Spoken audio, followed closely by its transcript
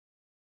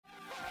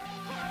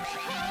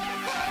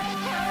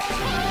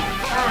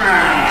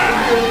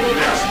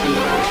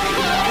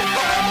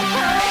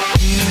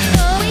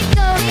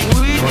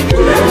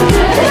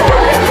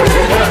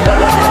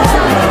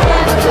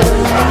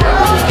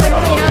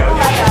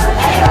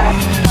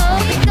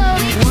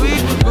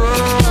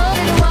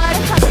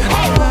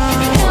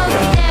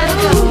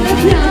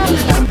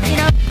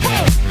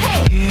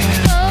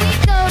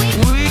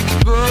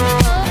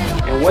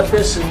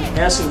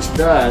essence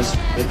does,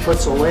 it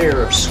puts a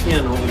layer of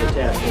skin over the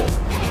tattoo.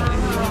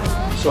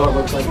 So it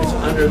looks like it's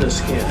under the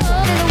skin.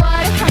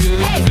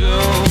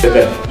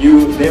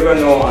 You never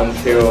know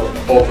until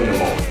open the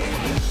mold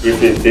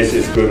if this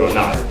is good or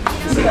not.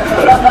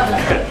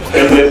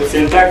 And the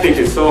syntactic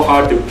is so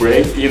hard to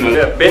break. You know,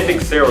 the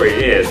basic theory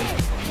is,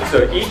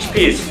 so each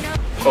piece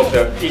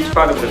of each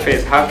part of the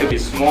face have to be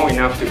small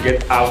enough to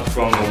get out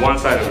from one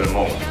side of the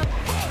mold.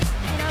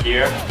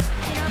 Here,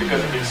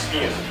 because this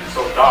skin is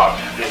so dark,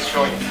 it's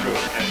showing through,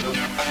 and look,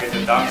 there's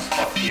a dark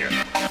spot here.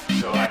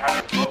 So I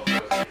have to block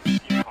those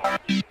skin color.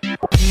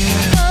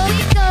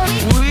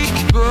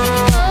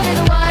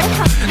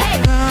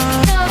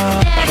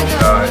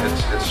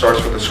 It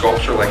starts with a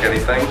sculpture like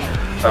anything.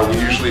 We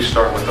usually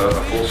start with a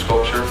full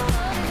sculpture,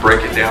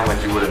 break it down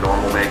like you would a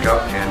normal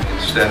makeup, and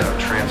instead of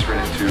transferring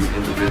it to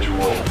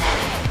individual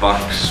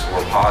bucks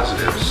or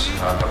positives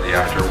of the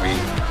actor,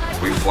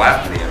 we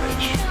flatten the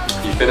image.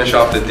 You finish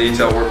off the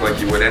detail work like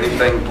you would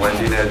anything,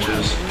 blending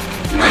edges,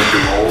 you make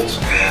your molds,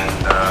 and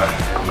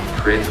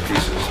create the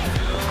pieces.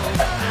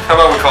 How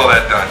about we call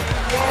that done?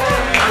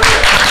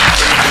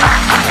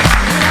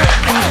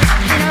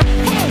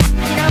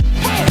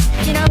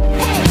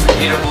 I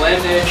need a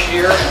blend edge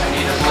here, and I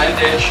need a blend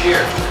edge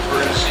here. We're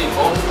going to see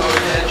both of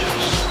those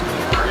edges.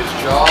 Where his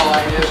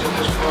jawline is at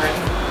this point.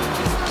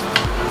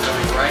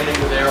 Coming right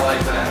into there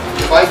like that.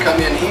 If I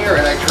come in here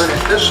and I turn it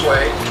this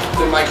way,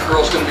 then my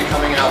curl's going to be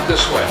coming out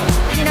this way.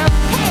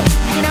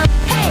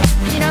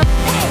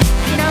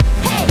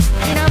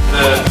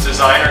 The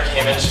designer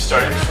came in, she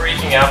started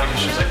freaking out because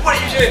she was like, "What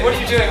are you doing? What are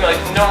you doing?" Like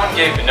no one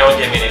gave me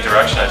any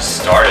direction. I just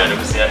started. It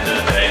was the end of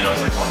the day, and I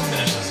was like, "I want to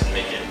finish this and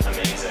make it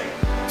amazing."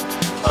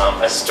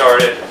 I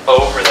started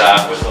over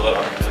that with a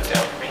little. Look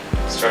down for me.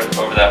 Started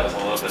over that with a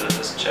little bit of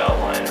this gel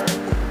liner.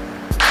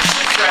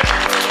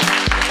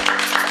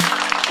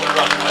 A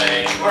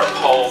runway or a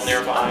pole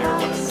nearby or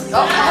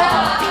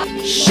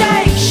whatever.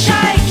 Shake, shake.